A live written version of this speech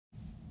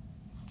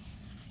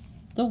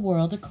The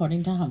World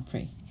According to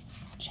Humphrey,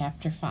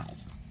 Chapter 5.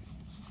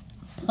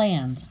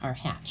 Plans are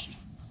hatched.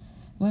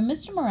 When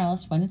Mr.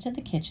 Morales went into the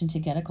kitchen to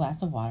get a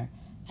glass of water,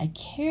 I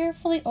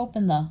carefully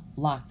opened the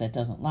lock that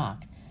doesn't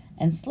lock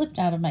and slipped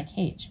out of my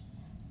cage.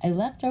 I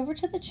leapt over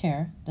to the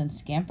chair, then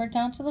scampered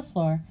down to the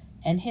floor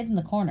and hid in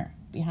the corner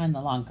behind the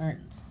long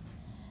curtains.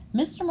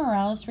 Mr.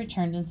 Morales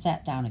returned and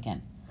sat down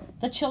again.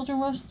 The children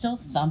were still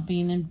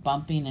thumping and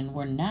bumping and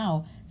were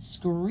now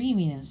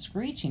screaming and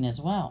screeching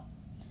as well.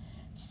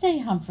 "Say,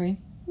 Humphrey,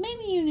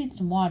 maybe you need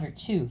some water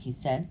too," he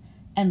said,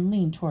 and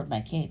leaned toward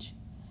my cage.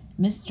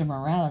 Mr.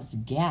 Morales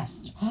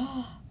gasped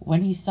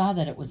when he saw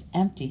that it was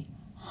empty.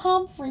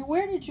 "Humphrey,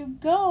 where did you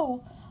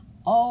go?"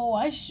 "Oh,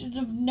 I should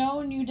have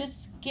known you'd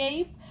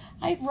escape.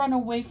 I'd run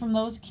away from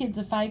those kids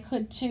if I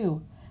could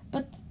too.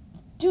 But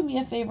do me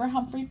a favor,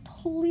 Humphrey,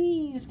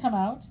 please come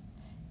out."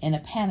 In a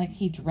panic,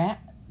 he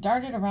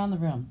darted around the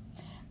room.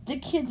 "The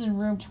kids in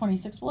room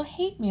 26 will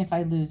hate me if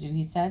I lose you,"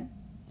 he said.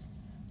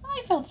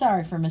 I felt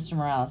sorry for Mr.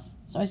 Morales,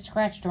 so I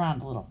scratched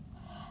around a little.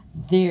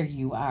 "There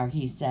you are,"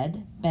 he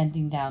said,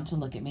 bending down to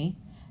look at me.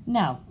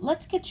 "Now,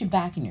 let's get you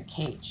back in your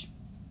cage."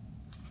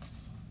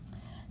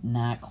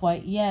 Not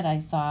quite yet, I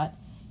thought.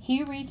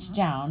 He reached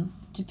down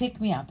to pick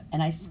me up,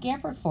 and I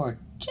scampered forward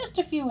just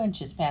a few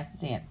inches past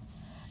his hand.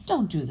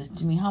 "Don't do this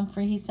to me,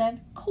 Humphrey," he said.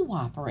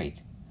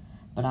 "Cooperate."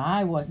 But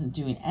I wasn't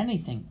doing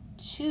anything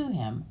to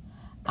him.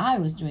 I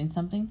was doing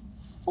something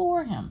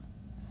for him.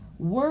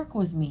 "Work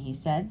with me," he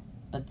said,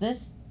 but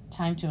this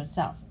time to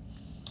himself.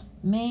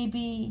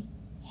 "Maybe,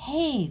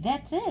 hey,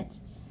 that's it."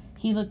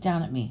 He looked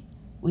down at me.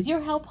 "With your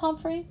help,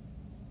 Humphrey?"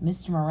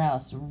 Mr.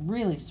 Morales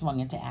really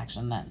swung into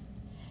action then.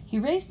 He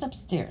raced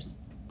upstairs.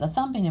 The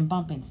thumping and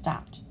bumping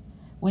stopped.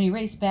 When he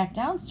raced back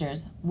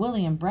downstairs,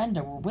 Willie and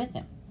Brenda were with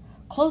him.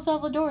 "Close all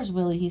the doors,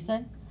 Willie," he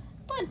said.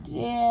 "But,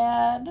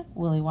 Dad,"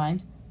 Willie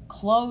whined.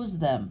 "Close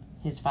them,"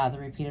 his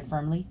father repeated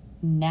firmly.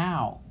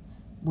 "Now."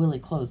 Willie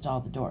closed all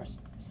the doors.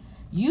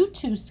 "You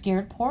two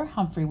scared poor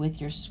Humphrey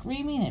with your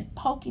screaming and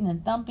poking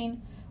and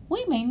thumping.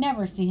 We may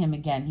never see him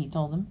again," he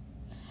told them.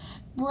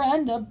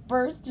 Brenda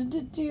burst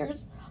into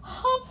tears.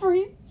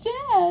 "Humphrey's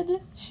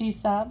dead," she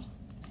sobbed.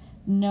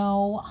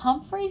 "No,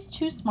 Humphrey's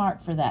too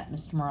smart for that,"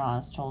 Mr.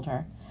 Morales told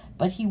her.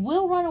 "But he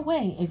will run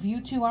away if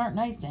you two aren't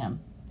nice to him."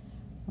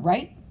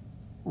 Right,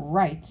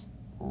 right,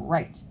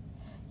 right.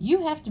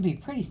 You have to be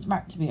pretty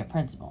smart to be a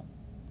principal.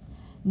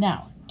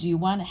 "Now, do you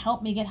want to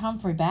help me get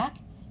Humphrey back?"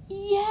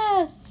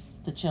 "Yes!"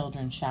 the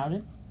children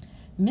shouted.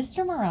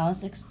 Mr.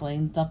 Morales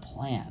explained the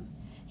plan.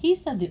 He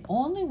said the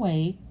only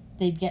way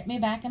they'd get me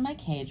back in my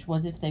cage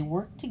was if they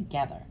worked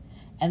together,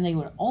 and they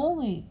would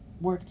only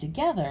work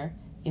together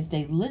if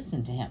they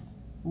listened to him.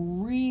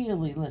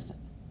 Really listen.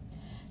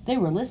 They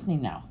were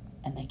listening now,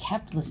 and they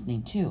kept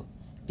listening too,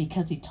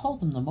 because he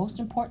told them the most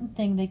important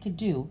thing they could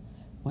do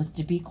was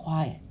to be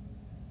quiet.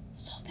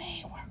 So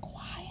they were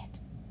quiet.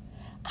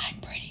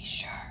 "I'm pretty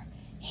sure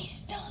he's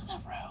still in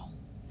the room.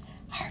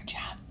 Our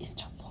job is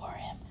to lure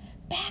him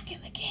back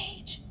in the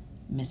cage,"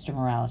 Mr.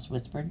 Morales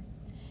whispered.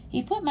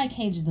 He put my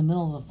cage in the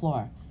middle of the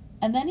floor,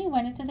 and then he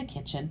went into the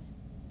kitchen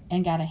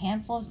and got a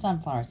handful of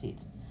sunflower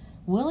seeds.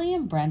 Willie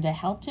and Brenda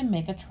helped him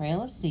make a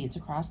trail of seeds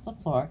across the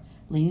floor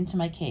leading to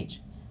my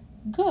cage.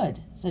 "Good,"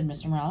 said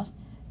Mr. Morales.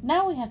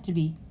 "Now we have to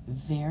be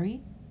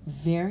very,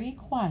 very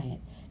quiet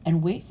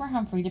and wait for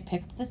Humphrey to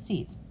pick up the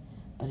seeds.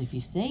 But if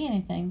you say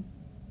anything,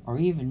 or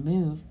even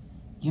move,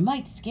 you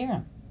might scare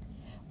him."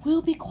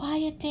 "We'll be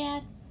quiet,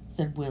 Dad,"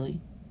 said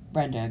Willie.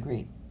 Brenda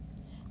agreed.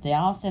 They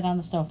all sat on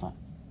the sofa.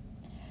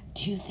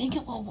 "Do you think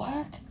it will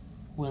work?"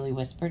 Willie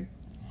whispered.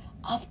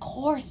 "Of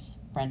course,"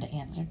 Brenda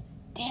answered.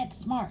 "Dad's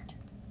smart."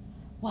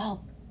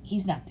 "Well,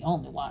 he's not the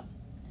only one."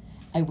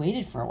 I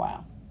waited for a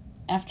while.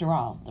 After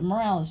all, the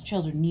Morales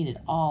children needed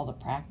all the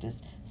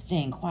practice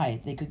staying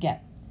quiet they could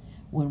get.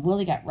 When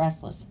Willie got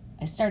restless,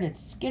 I started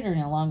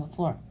skittering along the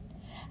floor.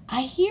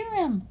 "I hear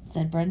him,"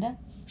 said Brenda.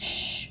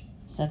 "Shh,"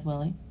 said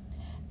Willie.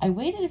 I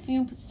waited a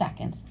few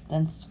seconds,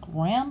 then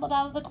scrambled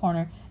out of the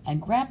corner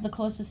and grabbed the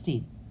closest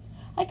seed.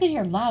 I could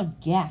hear loud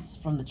gasps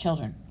from the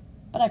children,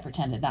 but I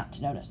pretended not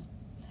to notice.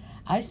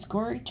 I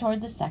scurried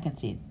toward the second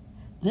seed.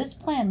 This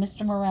plan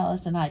Mr.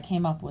 Morales and I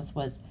came up with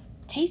was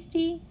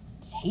tasty,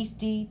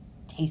 tasty,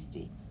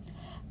 tasty.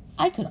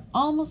 I could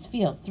almost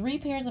feel 3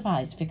 pairs of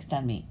eyes fixed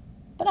on me,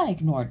 but I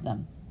ignored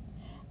them.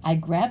 I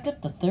grabbed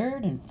up the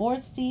third and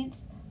fourth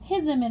seeds,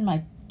 hid them in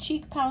my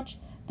cheek pouch,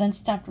 then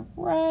stopped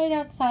right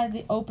outside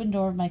the open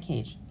door of my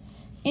cage.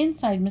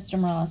 Inside, Mr.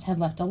 Morales had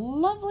left a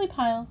lovely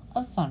pile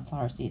of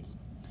sunflower seeds.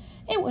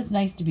 It was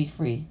nice to be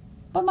free,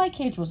 but my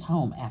cage was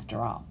home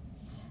after all.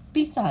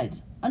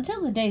 Besides,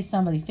 until the day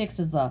somebody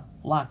fixes the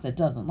lock that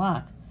doesn't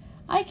lock,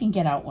 I can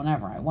get out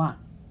whenever I want.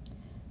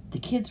 The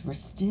kids were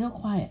still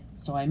quiet,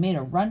 so I made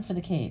a run for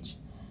the cage.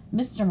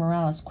 Mr.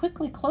 Morales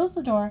quickly closed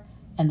the door,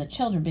 and the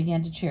children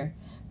began to cheer.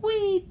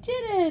 "We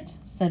did it,"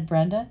 said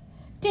Brenda.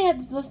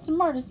 "Dad's the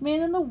smartest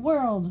man in the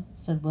world,"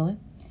 said Willie.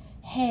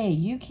 "Hey,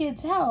 you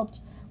kids helped.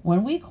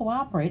 When we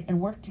cooperate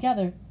and work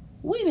together,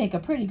 we make a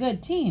pretty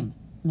good team,"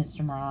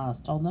 Mr. Morales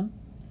told them.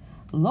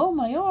 Lo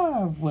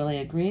mayor, Willie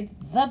agreed.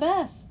 The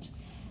best.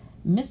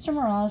 Mr.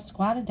 Morales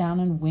squatted down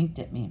and winked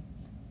at me.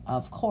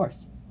 Of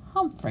course,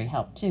 Humphrey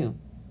helped too,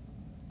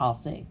 I'll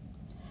say.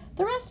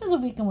 The rest of the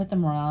weekend with the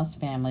Morales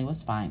family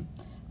was fine.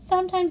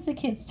 Sometimes the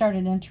kids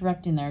started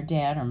interrupting their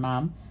dad or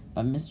mom,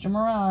 but Mr.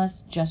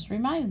 Morales just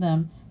reminded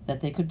them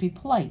that they could be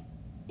polite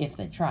if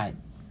they tried.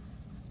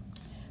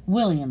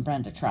 Willie and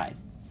Brenda tried.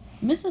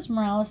 Mrs.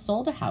 Morales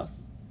sold a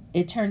house.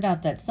 It turned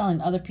out that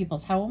selling other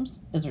people's homes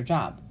is her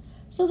job,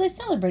 so they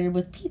celebrated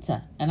with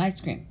pizza and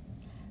ice cream.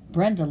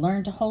 Brenda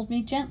learned to hold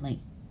me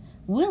gently.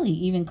 Willie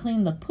even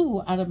cleaned the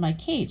poo out of my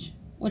cage,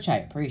 which I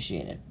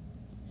appreciated.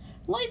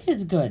 Life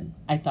is good,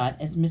 I thought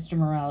as Mr.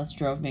 Morales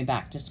drove me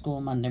back to school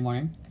Monday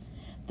morning.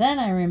 Then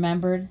I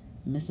remembered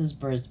Mrs.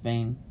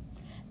 Brisbane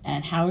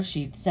and how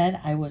she'd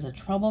said I was a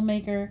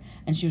troublemaker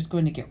and she was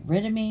going to get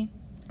rid of me.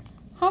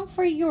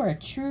 Humphrey, you're a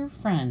true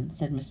friend,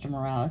 said Mr.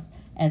 Morales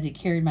as he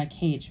carried my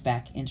cage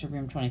back into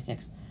room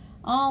 26.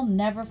 I'll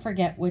never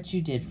forget what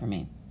you did for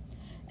me.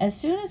 As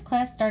soon as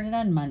class started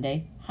on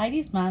Monday,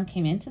 Heidi's mom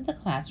came into the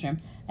classroom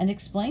and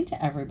explained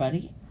to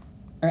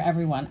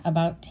everyone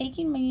about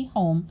taking me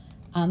home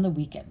on the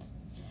weekends.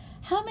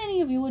 How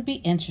many of you would be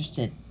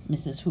interested?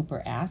 Mrs.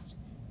 Hooper asked.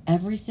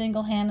 Every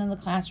single hand in the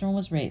classroom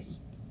was raised.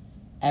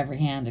 Every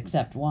hand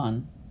except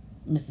one,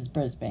 Mrs.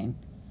 Brisbane.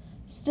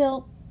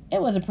 Still,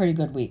 it was a pretty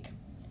good week.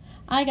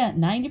 I got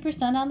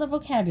 90% on the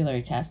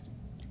vocabulary test.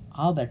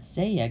 I'll bet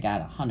Saya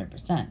got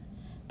 100%,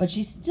 but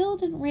she still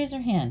didn't raise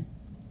her hand,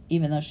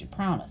 even though she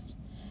promised.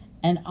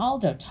 And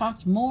Aldo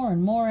talked more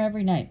and more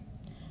every night.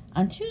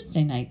 On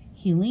Tuesday night,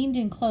 he leaned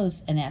in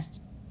close and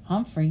asked,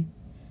 Humphrey,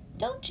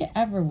 don't you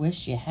ever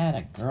wish you had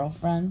a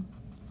girlfriend?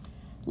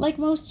 Like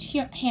most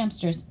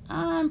hamsters,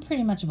 I'm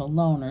pretty much of a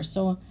loner,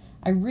 so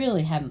I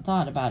really hadn't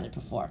thought about it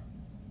before.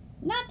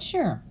 Not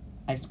sure,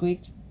 I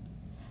squeaked.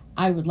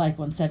 I would like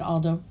one, said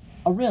Aldo.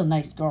 A real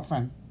nice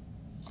girlfriend.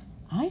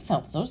 I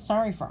felt so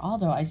sorry for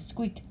Aldo, I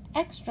squeaked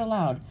extra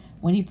loud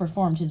when he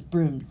performed his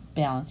broom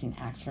balancing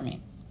act for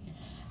me.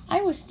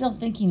 I was still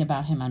thinking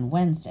about him on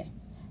Wednesday.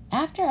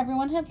 After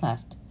everyone had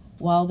left,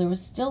 while there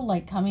was still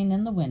light coming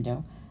in the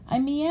window, I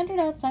meandered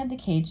outside the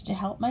cage to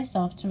help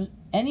myself to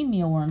any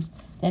mealworms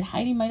that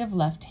Heidi might have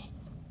left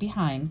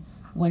behind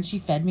when she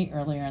fed me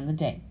earlier in the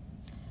day.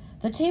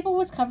 The table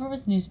was covered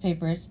with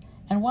newspapers,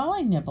 and while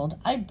I nibbled,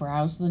 I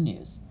browsed the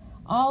news.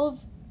 All of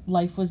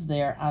life was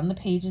there on the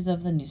pages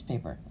of the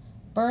newspaper.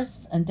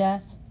 Births and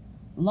death,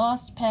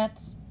 lost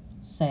pets,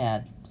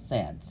 sad,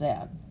 sad,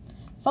 sad.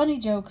 Funny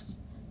jokes,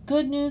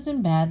 good news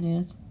and bad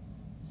news.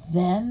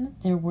 Then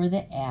there were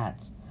the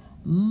ads.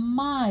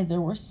 My, there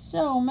were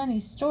so many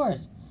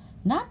stores.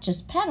 Not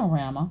just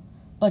Petorama,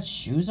 but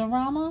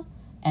Shoesorama,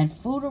 and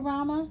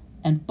Foodorama,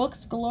 and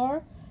Books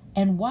Galore,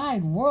 and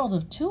Wide World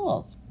of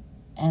Tools.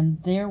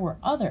 And there were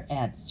other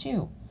ads,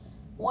 too.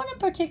 One in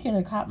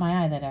particular caught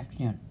my eye that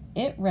afternoon.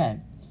 It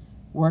read,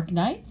 Work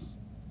nights?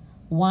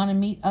 Want to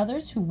meet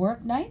others who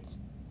work nights?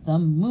 The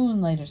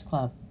Moonlighters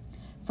Club.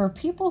 For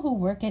people who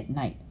work at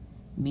night.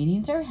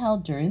 Meetings are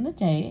held during the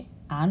day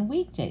on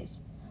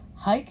weekdays.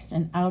 Hikes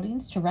and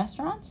outings to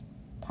restaurants,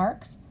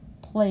 parks,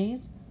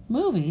 plays,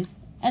 movies,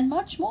 and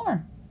much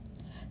more.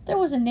 There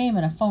was a name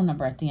and a phone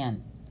number at the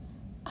end.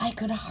 I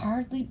could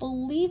hardly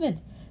believe it.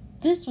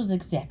 This was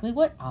exactly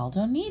what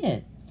Aldo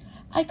needed.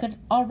 I could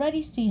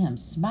already see him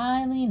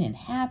smiling and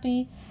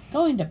happy,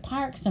 going to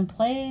parks and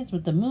plays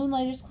with the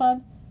Moonlighters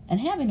Club, and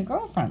having a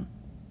girlfriend.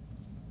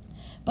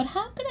 But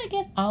how could I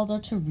get Aldo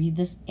to read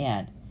this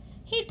ad?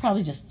 He'd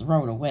probably just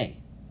throw it away.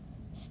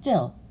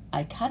 Still,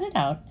 I cut it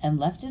out and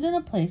left it in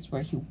a place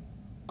where he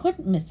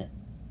couldn't miss it.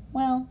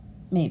 Well,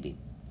 maybe.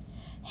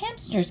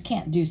 Hamsters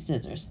can't do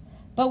scissors,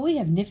 but we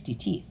have nifty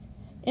teeth.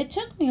 It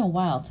took me a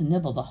while to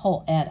nibble the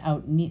whole ad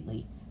out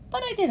neatly,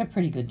 but I did a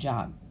pretty good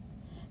job.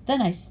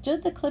 Then I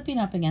stood the clipping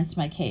up against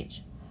my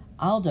cage.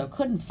 Aldo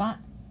couldn't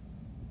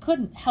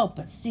help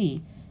but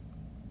see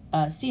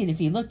it if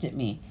he looked at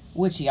me,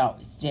 which he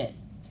always did.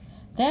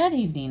 That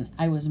evening,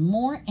 I was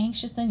more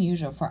anxious than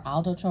usual for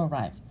Aldo to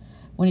arrive.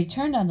 When he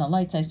turned on the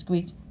lights, I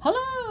squeaked,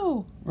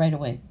 Hello! Right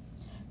away.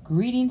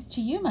 Greetings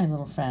to you, my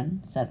little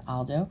friend, said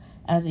Aldo,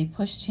 as he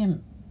pushed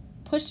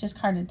his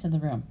cart into the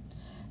room.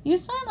 You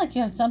sound like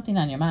you have something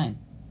on your mind.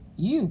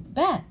 You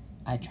bet,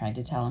 I tried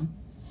to tell him.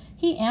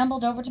 He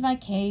ambled over to my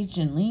cage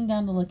and leaned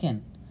down to look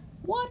in.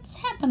 What's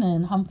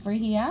happening, Humphrey?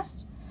 He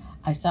asked.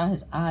 I saw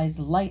his eyes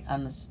light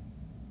on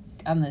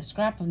the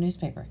scrap of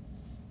newspaper.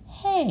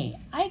 Hey,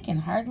 I can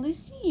hardly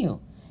see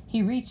you.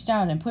 He reached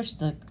out and pushed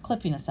the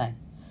clipping aside.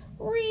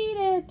 Read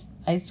it,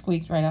 I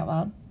squeaked right out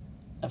loud.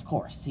 Of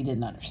course, he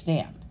didn't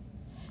understand.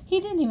 He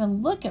didn't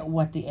even look at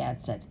what the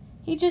ad said.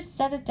 He just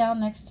set it down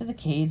next to the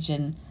cage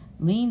and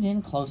leaned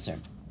in closer.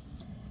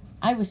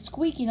 I was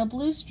squeaking a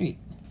blue streak.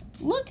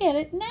 Look at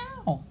it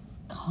now.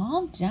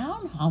 Calm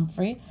down,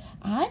 Humphrey.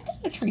 I've got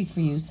a treat for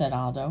you, said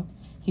Aldo.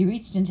 He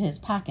reached into his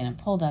pocket and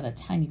pulled out a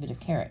tiny bit of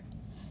carrot.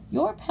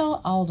 Your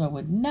pal Aldo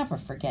would never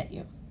forget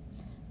you.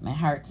 My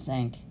heart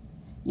sank.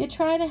 You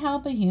try to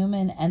help a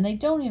human and they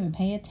don't even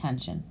pay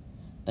attention.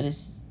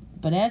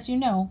 But as you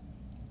know,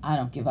 I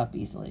don't give up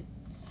easily.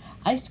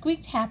 I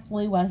squeaked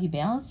happily while he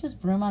balanced his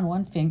broom on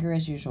one finger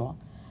as usual,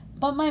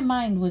 but my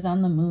mind was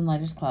on the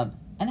Moonlighters Club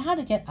and how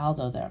to get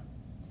Aldo there.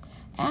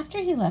 After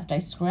he left, I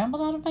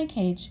scrambled out of my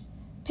cage,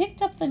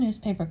 picked up the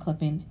newspaper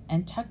clipping,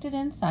 and tucked it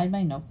inside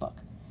my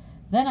notebook.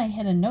 Then I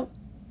hid a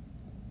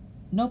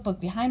notebook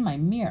behind my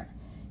mirror.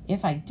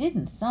 If I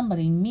didn't,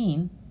 somebody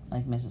mean,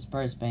 like Mrs.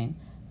 Brisbane,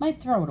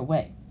 might throw it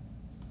away.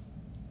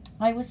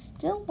 I was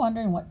still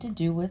wondering what to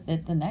do with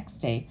it the next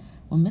day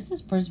when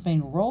Mrs.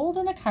 Brisbane rolled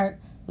in a cart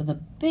with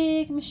a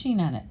big machine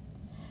on it.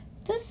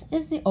 "This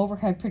is the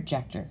overhead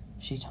projector,"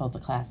 she told the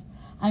class.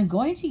 "I'm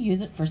going to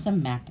use it for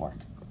some map work."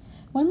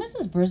 When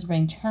Mrs.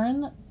 Brisbane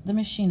turned the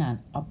machine on,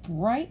 a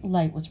bright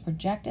light was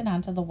projected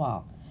onto the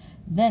wall.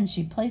 Then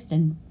she placed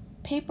a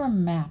paper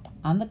map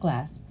on the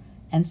glass,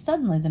 and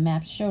suddenly the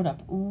map showed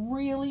up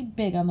really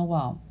big on the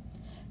wall.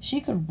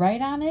 She could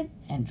write on it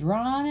and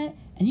draw on it,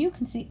 and you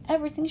can see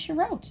everything she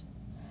wrote.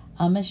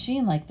 A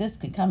machine like this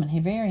could come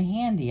in very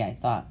handy, I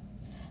thought.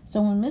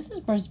 So when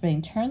Mrs.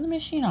 Brisbane turned the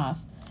machine off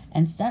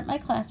and sent my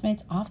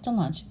classmates off to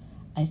lunch,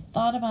 I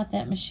thought about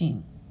that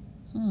machine.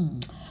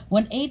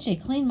 When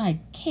AJ cleaned my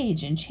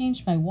cage and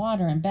changed my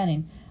water and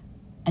bedding,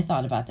 I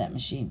thought about that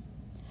machine.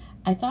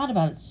 I thought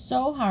about it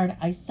so hard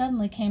I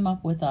suddenly came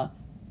up with a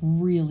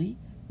really,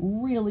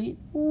 really,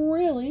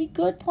 really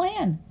good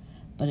plan.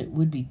 But it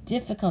would be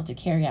difficult to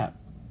carry out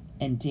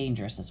and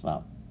dangerous as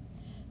well.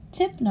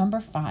 Tip number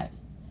 5.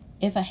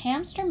 If a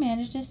hamster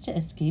manages to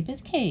escape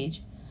his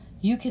cage,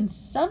 you can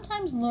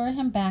sometimes lure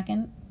him back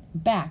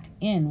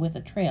in with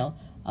a trail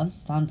of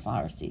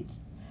sunflower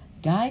seeds.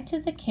 Guide to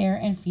the Care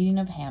and Feeding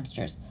of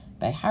Hamsters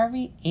by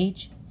Harvey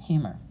H.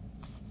 Hamer.